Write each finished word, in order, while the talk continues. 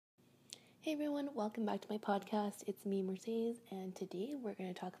Hey everyone, welcome back to my podcast. It's me, Mercedes, and today we're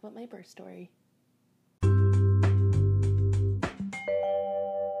going to talk about my birth story.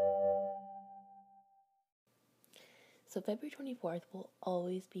 So February 24th will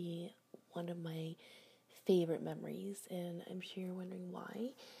always be one of my favorite memories, and I'm sure you're wondering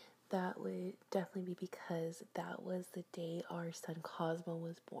why. That would definitely be because that was the day our son Cosmo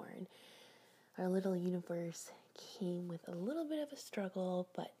was born. Our little universe came with a little bit of a struggle,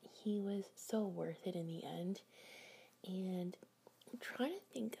 but he was so worth it in the end. And I'm trying to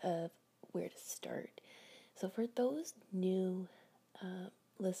think of where to start. So for those new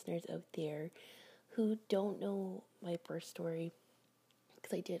listeners out there who don't know my birth story,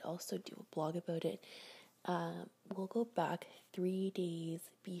 because I did also do a blog about it, we'll go back 3 days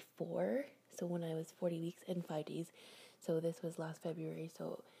before. So when I was 40 weeks and 5 days. So this was last February.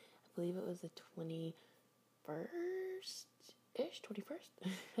 So I believe it was the 21st,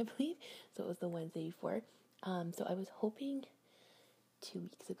 I believe. So it was the Wednesday before. So I was hoping 2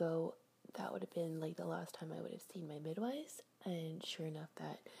 weeks ago that would have been like the last time I would have seen my midwives, and sure enough,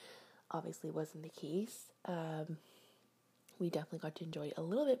 that obviously wasn't the case. We definitely got to enjoy a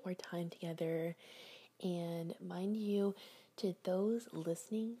little bit more time together, and mind you, to those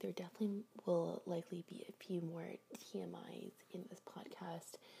listening, there definitely will likely be a few more TMIs in this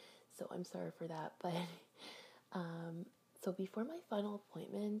podcast, so I'm sorry for that. But so before my final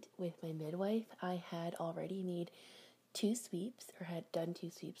appointment with my midwife, I had already made had done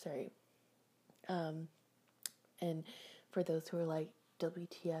 2 sweeps, and for those who are like,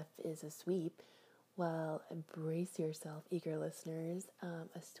 WTF is a sweep, well, embrace yourself, eager listeners.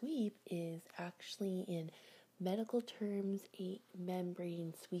 A sweep is actually, in medical terms, a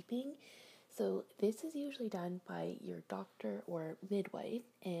membrane sweeping. So this is usually done by your doctor or midwife,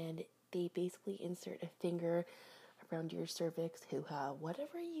 and they basically insert a finger around your cervix, hoo-ha,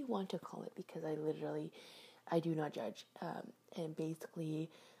 whatever you want to call it, because I do not judge. And basically,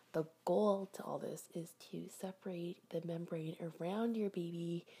 the goal to all this is to separate the membrane around your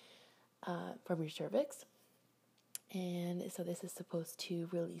baby from your cervix. And so this is supposed to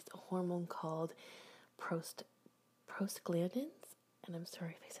release a hormone called prostaglandins. And I'm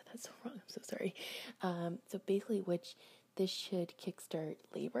sorry if I said that so wrong. I'm so sorry. So basically, this should kickstart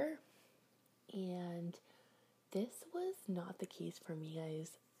labor. And this was not the case for me,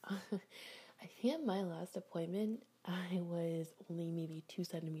 guys. I think at my last appointment, I was only maybe 2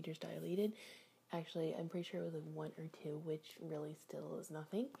 centimeters dilated. Actually, I'm pretty sure it was like 1 or 2, which really still is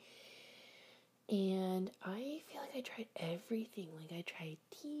nothing. And I feel like I tried everything. Like, I tried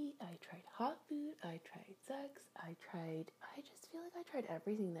tea, I tried hot food, I tried sex, I just feel like I tried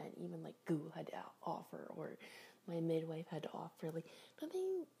everything that even like Google had to offer, or my midwife had to offer. Like,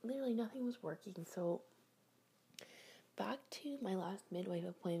 literally nothing was working. So back to my last midwife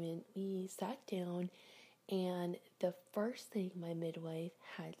appointment, we sat down, and the first thing my midwife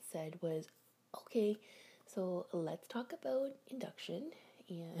had said was, okay, so let's talk about induction.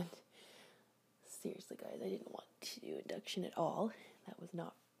 And seriously, guys, I didn't want to do induction at all. That was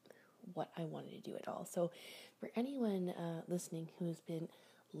not what I wanted to do at all. So for anyone listening who's been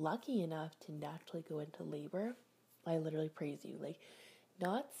lucky enough to naturally go into labor, I literally praise you. Like,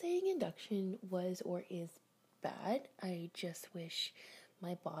 not saying induction was or is bad. I just wish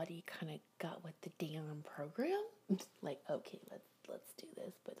my body kind of got with the damn program. Like, okay, let's do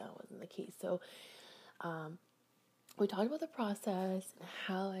this, but that wasn't the case. So we talked about the process and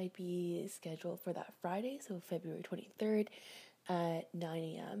how I'd be scheduled for that Friday, so February 23rd at 9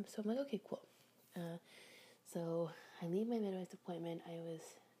 a.m. So I'm like, okay, cool. So I leave my midwife's appointment. I was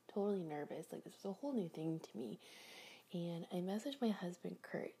totally nervous. Like, this was a whole new thing to me. And I messaged my husband,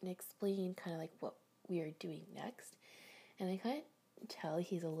 Kurt, and explained kind of like what we are doing next. And I kind of tell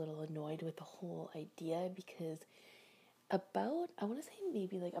he's a little annoyed with the whole idea, because I want to say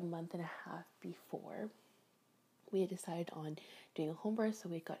maybe like a month and a half before, we had decided on doing a home birth. So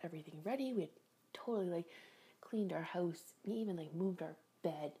we got everything ready. We had totally like cleaned our house. We even like moved our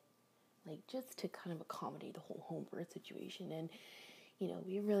bed, like just to kind of accommodate the whole home birth situation. And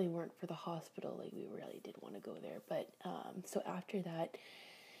we really weren't for the hospital. Like, we really did want to go there. But so after that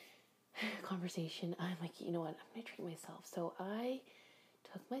conversation, I'm like, you know what, I'm gonna treat myself. So I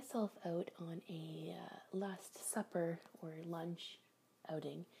took myself out on a last supper or lunch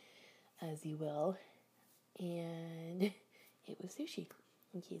outing, as you will, and it was sushi.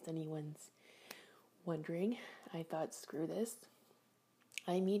 In case anyone's wondering, I thought, screw this,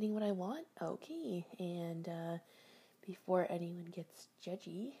 I'm eating what I want. Okay. And before anyone gets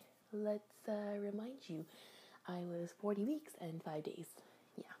judgy, let's remind you, I was 40 weeks and 5 days.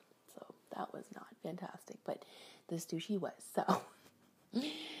 Yeah, so that was not fantastic, but the sushi was. So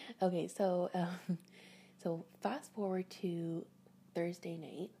Okay, so fast forward to Thursday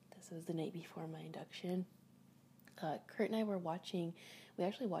night. This was the night before my induction. Kurt and I were watching. We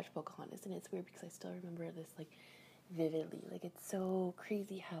actually watched Pocahontas, and it's weird because I still remember this like vividly. Like it's so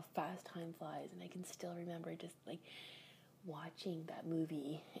crazy how fast time flies, and I can still remember just like watching that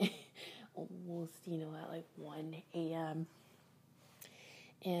movie almost, at like 1 a.m.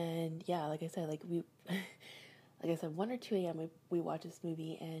 And yeah, like I said, like I said, 1 or 2 a.m. we watched this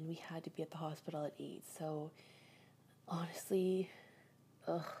movie, and we had to be at the hospital at 8. So honestly,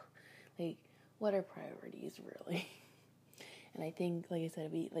 ugh, like what are priorities really? And I think, like I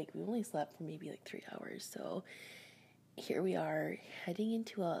said, we only slept for maybe like 3 hours. So here we are heading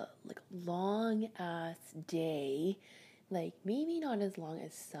into a like long ass day, like maybe not as long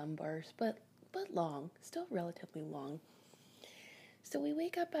as Sunburst, but long, still relatively long. So we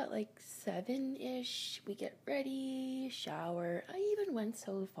wake up at like 7-ish, we get ready, shower. I even went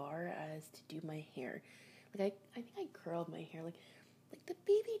so far as to do my hair. Like I think I curled my hair. Like the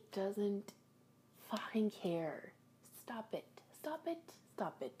baby doesn't fucking care. Stop it. Stop it.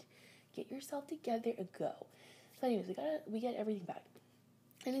 Stop it. Get yourself together and go. So anyways, we get everything back.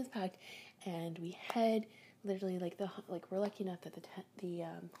 Everything's packed, and we head literally we're lucky enough that the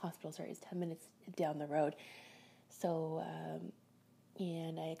hospital is 10 minutes down the road. So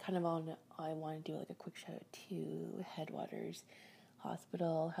and I want to do like a quick shout out to Headwaters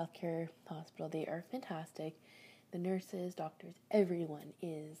Healthcare Hospital. They are fantastic. The nurses, doctors, everyone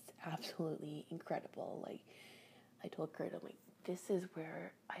is absolutely incredible. Like I told Kurt, I'm like, this is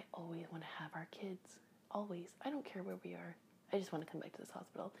where I always want to have our kids. Always. I don't care where we are. I just want to come back to this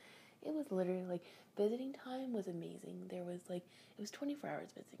hospital. It was literally like visiting time was amazing. There was it was 24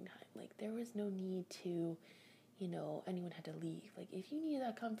 hours visiting time. Like there was no need to, anyone had to leave. Like if you needed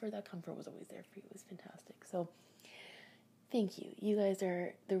that comfort was always there for you. It was fantastic. So thank you. You guys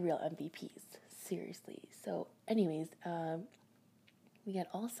are the real MVPs. Seriously. So anyways, we got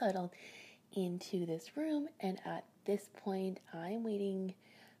all settled into this room, and at this point I'm waiting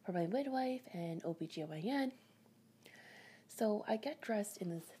for my midwife and OBGYN. So I get dressed in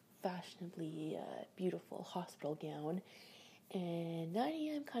this fashionably beautiful hospital gown, and 9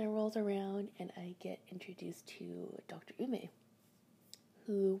 a.m. kind of rolls around, and I get introduced to Dr. Ume,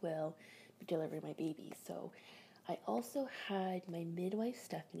 who will be delivering my baby. So I also had my midwife,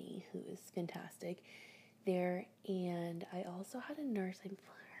 Stephanie, who is fantastic, there, and I also had a nurse. I'm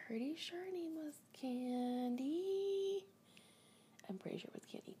pretty sure her name was Candy. I'm pretty sure it was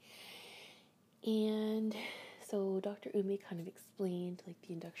Candy. And so Dr. Umi kind of explained like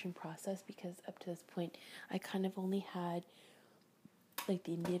the induction process, because up to this point I kind of only had like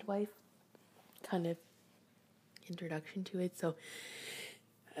the midwife kind of introduction to it. So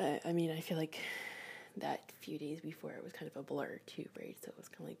I feel like that few days before it was kind of a blur too, right? So it was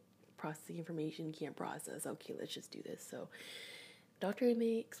kind of like processing information, can't process. Okay, let's just do this. So Dr.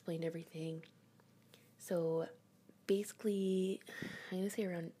 Umi explained everything. So basically, I'm going to say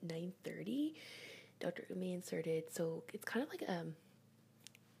around 9:30, Dr. Umi inserted, so it's kind of like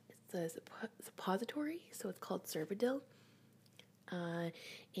it's a suppository, so it's called Cervidil,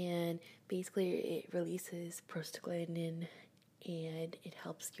 and basically it releases prostaglandin, and it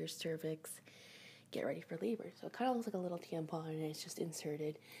helps your cervix get ready for labor. So it kind of looks like a little tampon, and it's just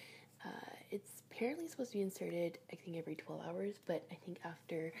inserted. It's apparently supposed to be inserted, I think, every 12 hours, but I think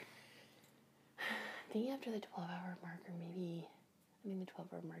after the 12-hour mark, or maybe, the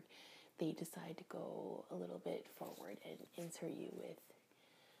 12-hour mark, they decide to go a little bit forward and insert you with,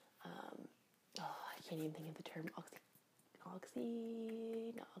 I can't even think of the term, not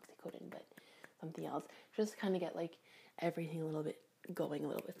oxycodone, but something else, just kind of get like everything a little bit going a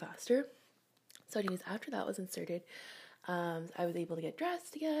little bit faster. So anyways, after that was inserted, I was able to get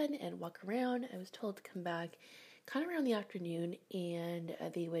dressed again and walk around. I was told to come back kind of around the afternoon, and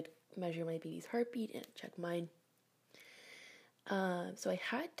they would measure my baby's heartbeat and check mine. So I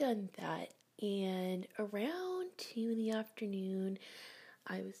had done that, and around 2 in the afternoon,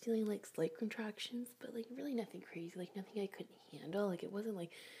 I was feeling like slight contractions, but like really nothing crazy, like nothing I couldn't handle. Like it wasn't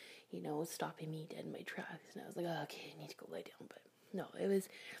like, stopping me dead in my tracks, and I was like, oh, okay, I need to go lie down. But no, it was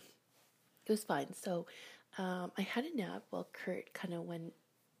fine. So I had a nap while Kurt kind of went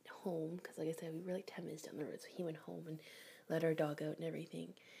home, because like I said, we were like 10 minutes down the road, so he went home and let our dog out and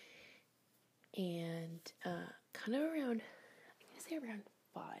everything. And kind of around, I'm gonna say around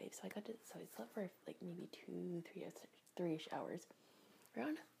 5, so I slept for like maybe 3-ish hours.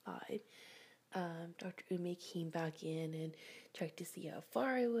 Around 5, Dr. Ume came back in and checked to see how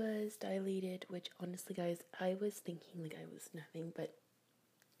far I was dilated, which honestly, guys, I was thinking like I was nothing, but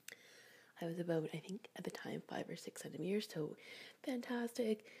I was about, I think at the time, 5 or 6 centimeters, so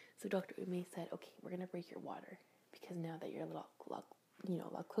fantastic. So Dr. Ume said, okay, we're gonna break your water because now that you're a lot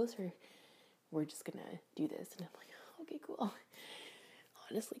closer, we're just gonna do this. And I'm like, okay, cool.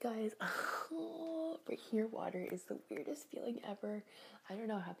 Honestly, guys, breaking your water is the weirdest feeling ever. I don't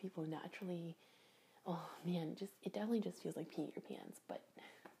know how people naturally, oh man, it definitely just feels like peeing your pants, but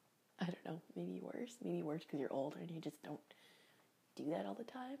I don't know, maybe worse because you're older and you just don't do that all the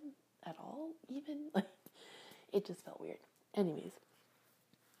time at all, even. Like, it just felt weird. Anyways,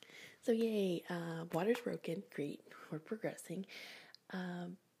 so yay, water's broken, great, we're progressing.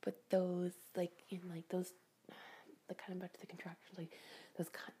 But those, kind of back to the contractions, like those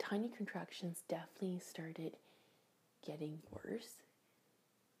tiny contractions definitely started getting worse.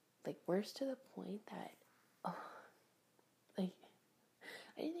 Like worse to the point that, like,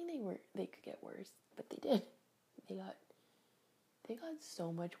 I didn't think they could get worse, but they did. They got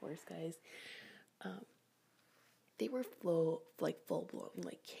so much worse, guys. They were full blown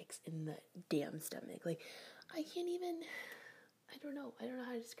like kicks in the damn stomach. Like, I don't know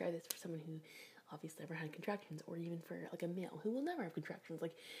how to describe this for someone who obviously never had contractions, or even for like a male who will never have contractions.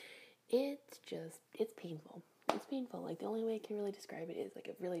 Like, it's painful. It's painful. Like, the only way I can really describe it is like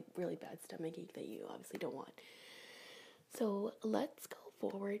a really, really bad stomach ache that you obviously don't want. So let's go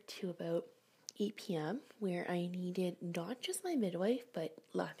forward to about 8 p.m. where I needed not just my midwife, but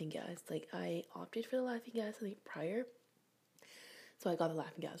laughing gas. Like, I opted for the laughing gas, I think, prior. So I got the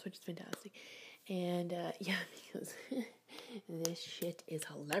laughing gas, which is fantastic. And yeah, because this shit is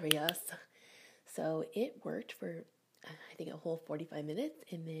hilarious. So it worked for, I think, a whole 45 minutes.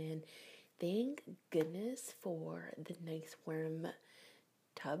 And then, thank goodness for the nice warm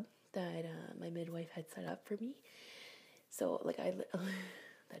tub that my midwife had set up for me. So, like,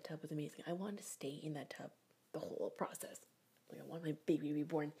 that tub was amazing. I wanted to stay in that tub the whole process. Like, I wanted my baby to be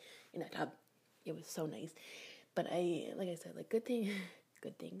born in that tub. It was so nice. But like I said, good things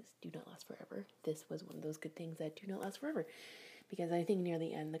do not last forever. This was one of those good things that do not last forever. Because I think near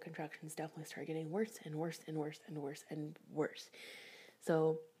the end, the contractions definitely started getting worse and worse and worse and worse and worse.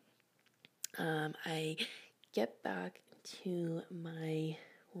 So, I get back to my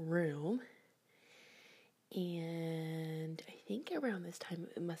room, and I think around this time,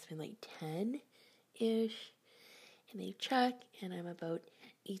 it must have been like 10-ish, and they check, and I'm about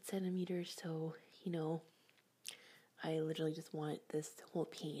 8 centimeters, so, I literally just want this whole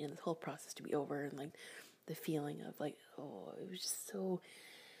pain and this whole process to be over, and like the feeling of like, oh, it was just so,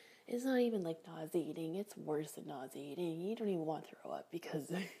 it's not even like nauseating, it's worse than nauseating. You don't even want to throw up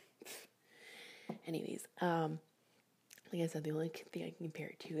because anyways, like I said, the only thing I can compare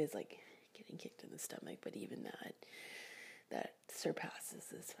it to is like getting kicked in the stomach, but even that surpasses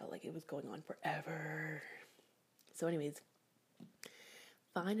this. Felt like it was going on forever. So anyways,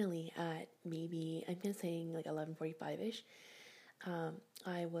 finally at maybe, I'm gonna say like 11:45ish,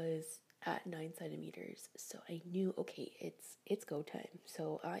 I was at 9 centimeters, so I knew, okay, it's go time.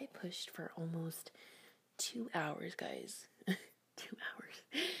 So I pushed for almost 2 hours, guys. 2 hours.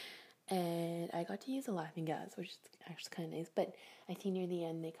 And I got to use a laughing gas, which is actually kind of nice. But I think near the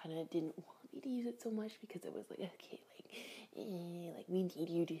end, they kind of didn't want me to use it so much because it was like, okay, like we need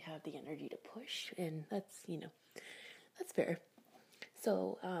you to have the energy to push. And that's, that's fair.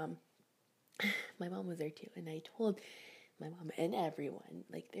 So, my mom was there too. And I told my mom and everyone,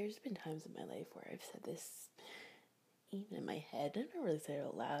 like, there's been times in my life where I've said this even in my head. I don't really say it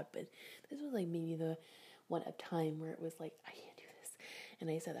out loud, but this was like maybe the one a time where it was like, I can't do this. And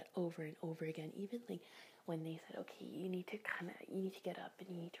I said that over and over again, even like when they said, okay, you need to get up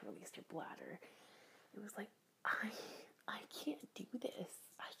and you need to release your bladder. It was like, I can't do this.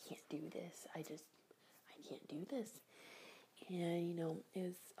 I can't do this. I can't do this. And, it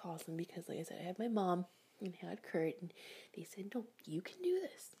was awesome because, like I said, I had my mom and I had Kurt, and they said, no, you can do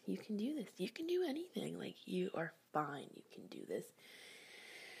this. You can do this. You can do anything. Like, you are fine. You can do this.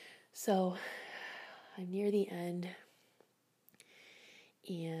 So, I'm near the end,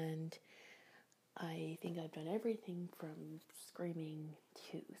 and I think I've done everything from screaming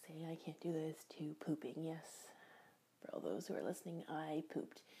to saying I can't do this to pooping. Yes, for all those who are listening, I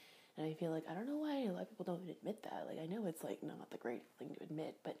pooped. And I feel like, I don't know why a lot of people don't admit that. Like, I know it's like not the great thing to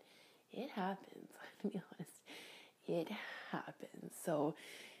admit, but it happens. To be honest, it happens. So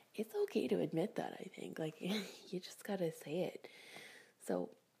it's okay to admit that, I think. Like, you just gotta say it. So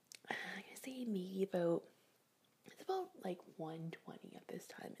I'm gonna say maybe it's about like 1:20 at this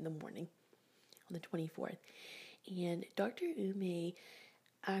time in the morning on the 24th. And Dr. Ume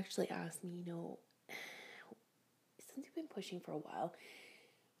actually asked me, since you've been pushing for a while,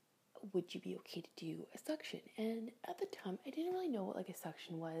 would you be okay to do a suction? And at the time, I didn't really know what like a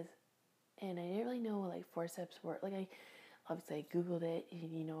suction was. and I didn't really know what like forceps were. Like obviously I Googled it,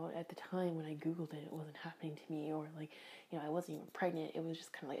 and at the time when I Googled it, it wasn't happening to me, or like, I wasn't even pregnant. It was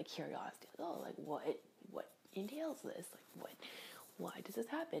just kind of like a curiosity. Like, oh, like what entails this? Like why does this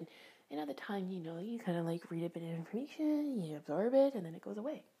happen? And at the time, you kind of like read a bit of information, you absorb it, and then it goes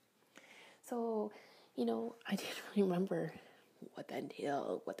away. So, I didn't really remember what that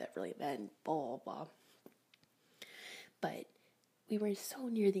entailed, what that really meant, blah, blah. But we were so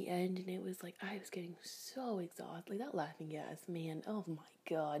near the end, and it was like, I was getting so exhausted. Like, that laughing gas, man, oh my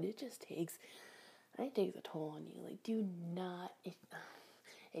God, it takes a toll on you. Like, do not, if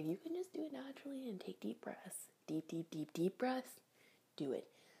you can just do it naturally and take deep breaths, deep breaths, do it.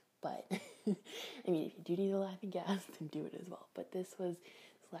 But, I mean, if you do need the laughing gas, then do it as well. But this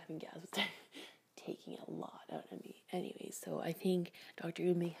laughing gas was taking a lot out of me. Anyway, so I think Dr.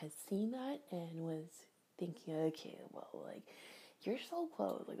 Ume has seen that and was thinking, okay, well, like, you're so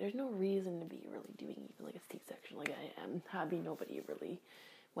close. Like, there's no reason to be really doing even like a C-section. Like, I am happy nobody really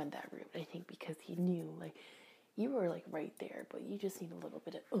went that route. I think because he knew, like, you were like right there, but you just need a little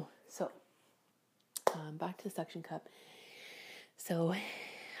bit of, So, back to the suction cup. So,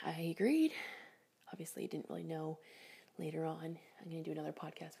 I agreed. Obviously, didn't really know. Later on, I'm going to do another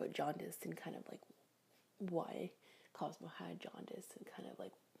podcast about jaundice and kind of like why Cosmo had jaundice and kind of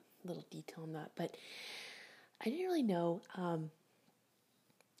like a little detail on that. But I didn't really know.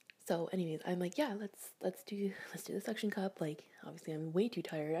 So anyways, I'm like, yeah, let's do the suction cup. Like, obviously I'm way too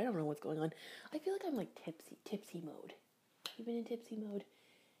tired. I don't know what's going on. I feel like I'm like tipsy mode. You been in tipsy mode?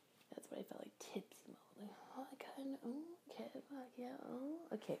 That's what I felt like, tipsy mode. Like, oh, I kind of,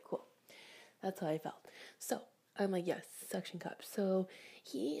 okay, cool. That's how I felt. So I'm like, yes, suction cup. So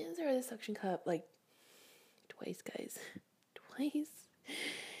he inserted the suction cup like twice, guys. Twice.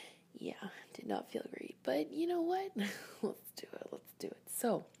 Yeah, did not feel great. But you know what? Let's do it.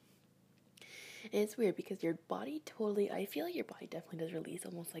 So, and it's weird because your body I feel like your body definitely does release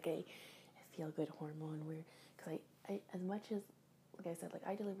almost like a feel-good hormone where, because I, as much as, like I said, like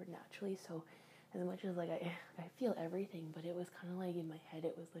I delivered naturally, so as much as like I feel everything, but it was kind of like in my head,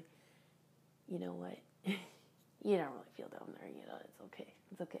 it was like, you know what? You don't really feel down there, it's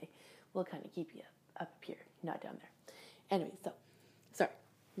okay. We'll kind of keep you up here, not down there. Anyway, so, sorry,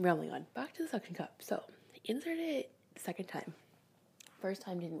 rambling on. Back to the suction cup. So, inserted it second time. First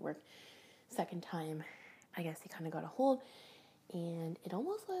time didn't work. Second time, I guess he kind of got a hold, and it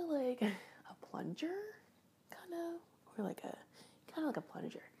almost like a plunger, kind of, or like a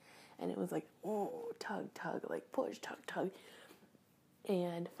plunger. And it was like, oh, tug, like push, tug.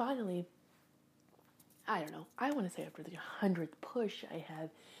 And finally, I don't know, I want to say after the 100th push I have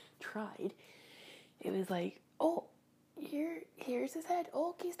tried, it was like, oh, here's his head.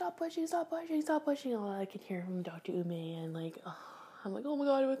 Oh, okay, stop pushing. Oh, I can hear from Dr. Ume, and like, I'm like, oh my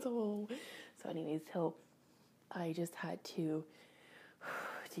God, what's so? So anyways, so I just had to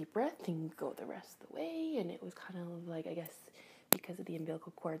deep breath and go the rest of the way, and it was kind of like, I guess, because of the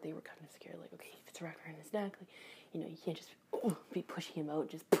umbilical cord, they were kind of scared, like, okay, if it's wrapped around his neck, like, you can't just be pushing him out,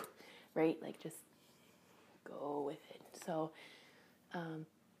 just, right, like, just go with it. So,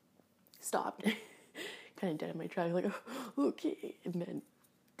 stopped, kind of dead in my tracks, like, okay, and then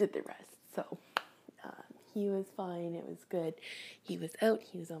did the rest. So, he was fine, it was good. He was out,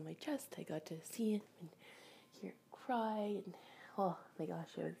 he was on my chest, I got to see him and hear him cry, and oh my gosh,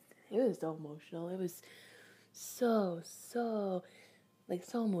 it was so emotional. It was so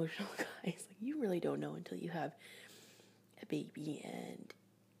emotional, guys. Like, you really don't know until you have a baby, and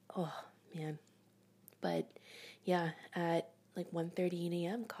oh man. But yeah, at like 1:30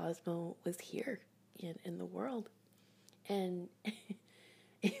 a.m. Cosmo was here in the world, and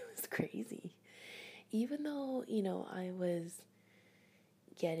it was crazy. Even though, I was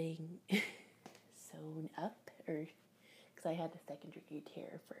getting sewn up, or because I had a second degree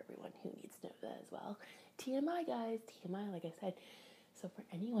tear, for everyone who needs to know that as well. TMI, guys, TMI, like I said. So for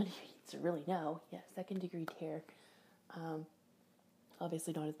anyone who needs to really know, yeah, second degree tear.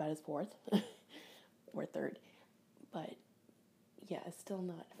 Obviously not as bad as fourth or third, but yeah, it's still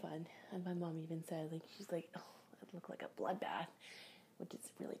not fun. And my mom even said, like, she's like, oh, it looked like a bloodbath, which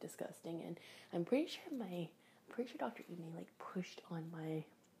is really disgusting. And I'm pretty sure Dr. Ume like pushed on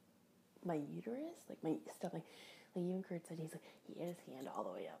my uterus, like my stomach. Like, even Kurt said, he's like, he had his hand all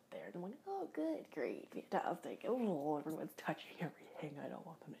the way up there. And I'm like, oh, good, great, fantastic. Oh, everyone's touching everything I don't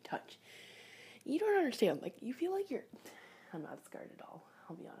want them to touch. You don't understand. Like, you feel like I'm not scared at all.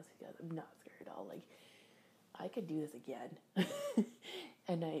 I'll be honest with you guys. I'm not scared at all. Like, I could do this again.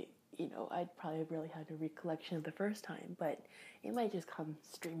 And I'd probably really had a recollection of the first time, but it might just come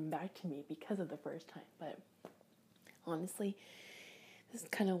streaming back to me because of the first time. But honestly, this is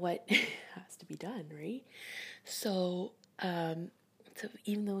kind of what has to be done, right? So, so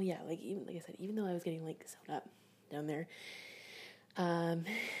even though, yeah, even like I said, even though I was getting like sewn up down there, I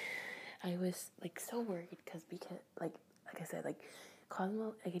was like so worried because like I said, like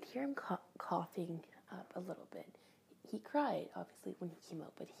Cosmo, I could hear him coughing up a little bit. He cried obviously when he came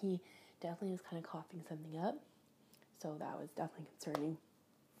out, but he definitely was kind of coughing something up. So that was definitely concerning.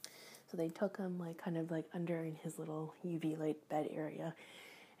 So they took him like kind of like under in his little UV light bed area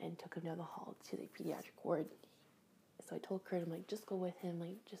and took him down the hall to the pediatric ward. So I told Kurt, I'm like, just go with him,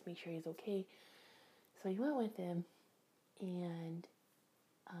 like just make sure he's okay. So I went with him, and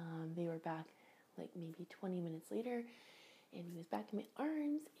they were back like maybe 20 minutes later, and he was back in my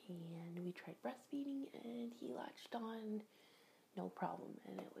arms, and we tried breastfeeding, and he latched on no problem,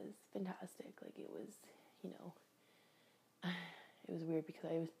 and it was fantastic. Like it was, it was weird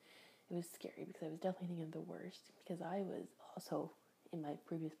because it was scary because I was definitely thinking of the worst, because I was also, in my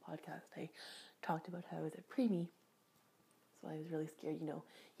previous podcast, I talked about how I was a preemie, so I was really scared.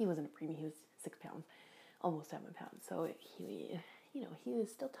 He wasn't a preemie, he was 6 pounds, almost 7 pounds, so he was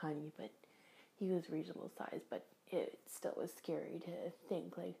still tiny, but he was reasonable size, but it still was scary to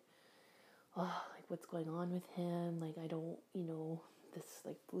think, like, oh, like, what's going on with him, like, I don't, this,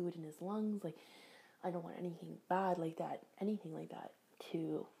 like, fluid in his lungs, like, I don't want anything bad like that, anything like that,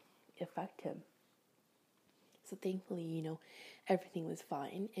 to affect him. So thankfully, everything was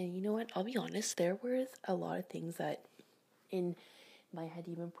fine, and you know what, I'll be honest, there was a lot of things that in my head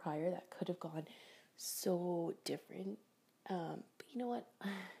even prior that could have gone so different, but you know what,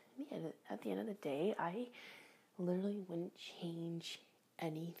 at the end of the day, I literally wouldn't change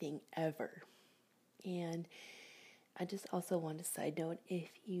anything ever. And I just also want to side note, if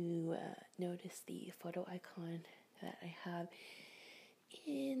you notice the photo icon that I have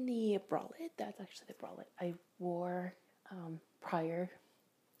in the bralette, that's actually the bralette I wore prior.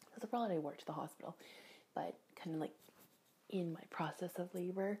 That's the bralette I wore to the hospital, but kind of like in my process of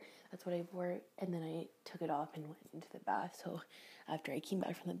labor, that's what I wore, and then I took it off and went into the bath. So after I came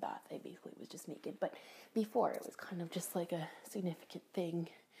back from the bath, I basically was just naked, but before it was kind of just like a significant thing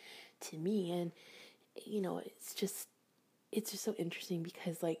to me. And it's just so interesting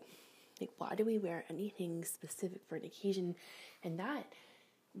because like why do we wear anything specific for an occasion? And that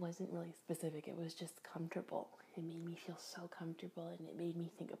wasn't really specific, it was just comfortable. It made me feel so comfortable, and it made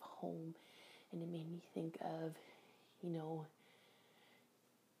me think of home, and it made me think of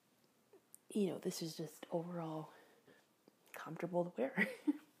this is just overall comfortable to wear.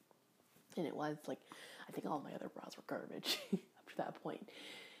 And it was like, I think all my other bras were garbage up to that point.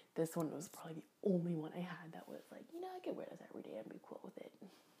 This one was probably the only one I had that was like, I could wear this every day and be cool with it.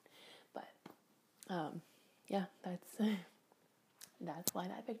 But yeah, that's why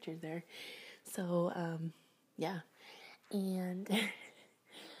that picture's there. So yeah, and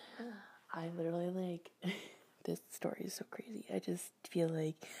I literally like this story is so crazy. I just feel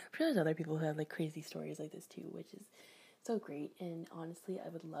like I'm sure there's other people who have like crazy stories like this too, which is so great. And honestly, I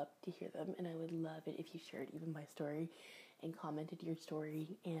would love to hear them, and I would love it if you shared even my story and commented your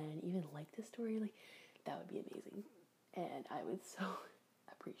story and even liked the story. Like, that would be amazing, and I would so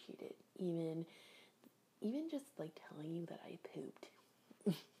appreciate it. Even just like telling you that I pooped,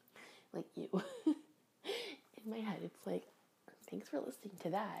 like you. In my head, it's like, thanks for listening to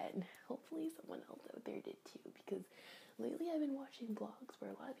that. And hopefully someone else out there did too, because lately I've been watching vlogs where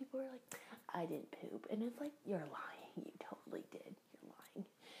a lot of people are like, I didn't poop. And it's like, you're lying. You totally did. You're lying.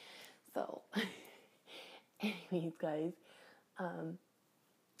 So, anyways, guys, I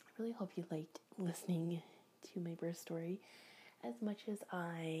really hope you liked listening to my birth story as much as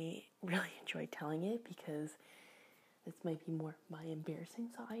I really enjoyed telling it, because this might be more my embarrassing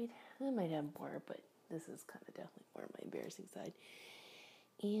side. I might have more, but this is kind of definitely more my embarrassing side.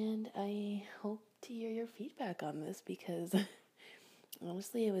 And I hope to hear your feedback on this, because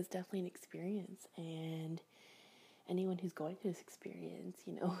honestly, it was definitely an experience. And anyone who's going through this experience,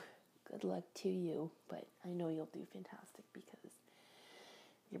 good luck to you. But I know you'll do fantastic, because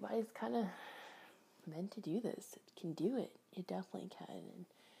your body's kind of meant to do this. It can do it. It definitely can. And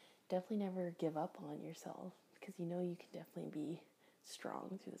definitely never give up on yourself, because you can definitely be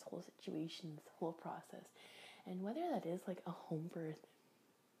strong through this whole situation, this whole process. And whether that is like a home birth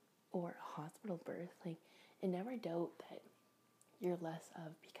or a hospital birth, like, and never doubt that you're less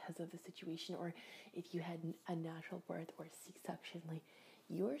of because of the situation, or if you had a natural birth or C-section, like,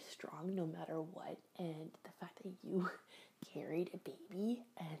 you're strong no matter what. And the fact that you carried a baby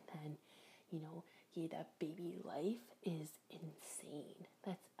and then gave that baby life is insane.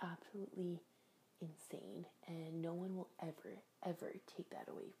 That's absolutely insane, and no one will ever take that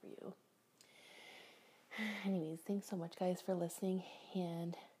away from you. Anyways, thanks so much, guys, for listening,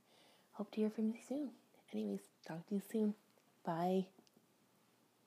 and hope to hear from you soon. Anyways, talk to you soon. Bye.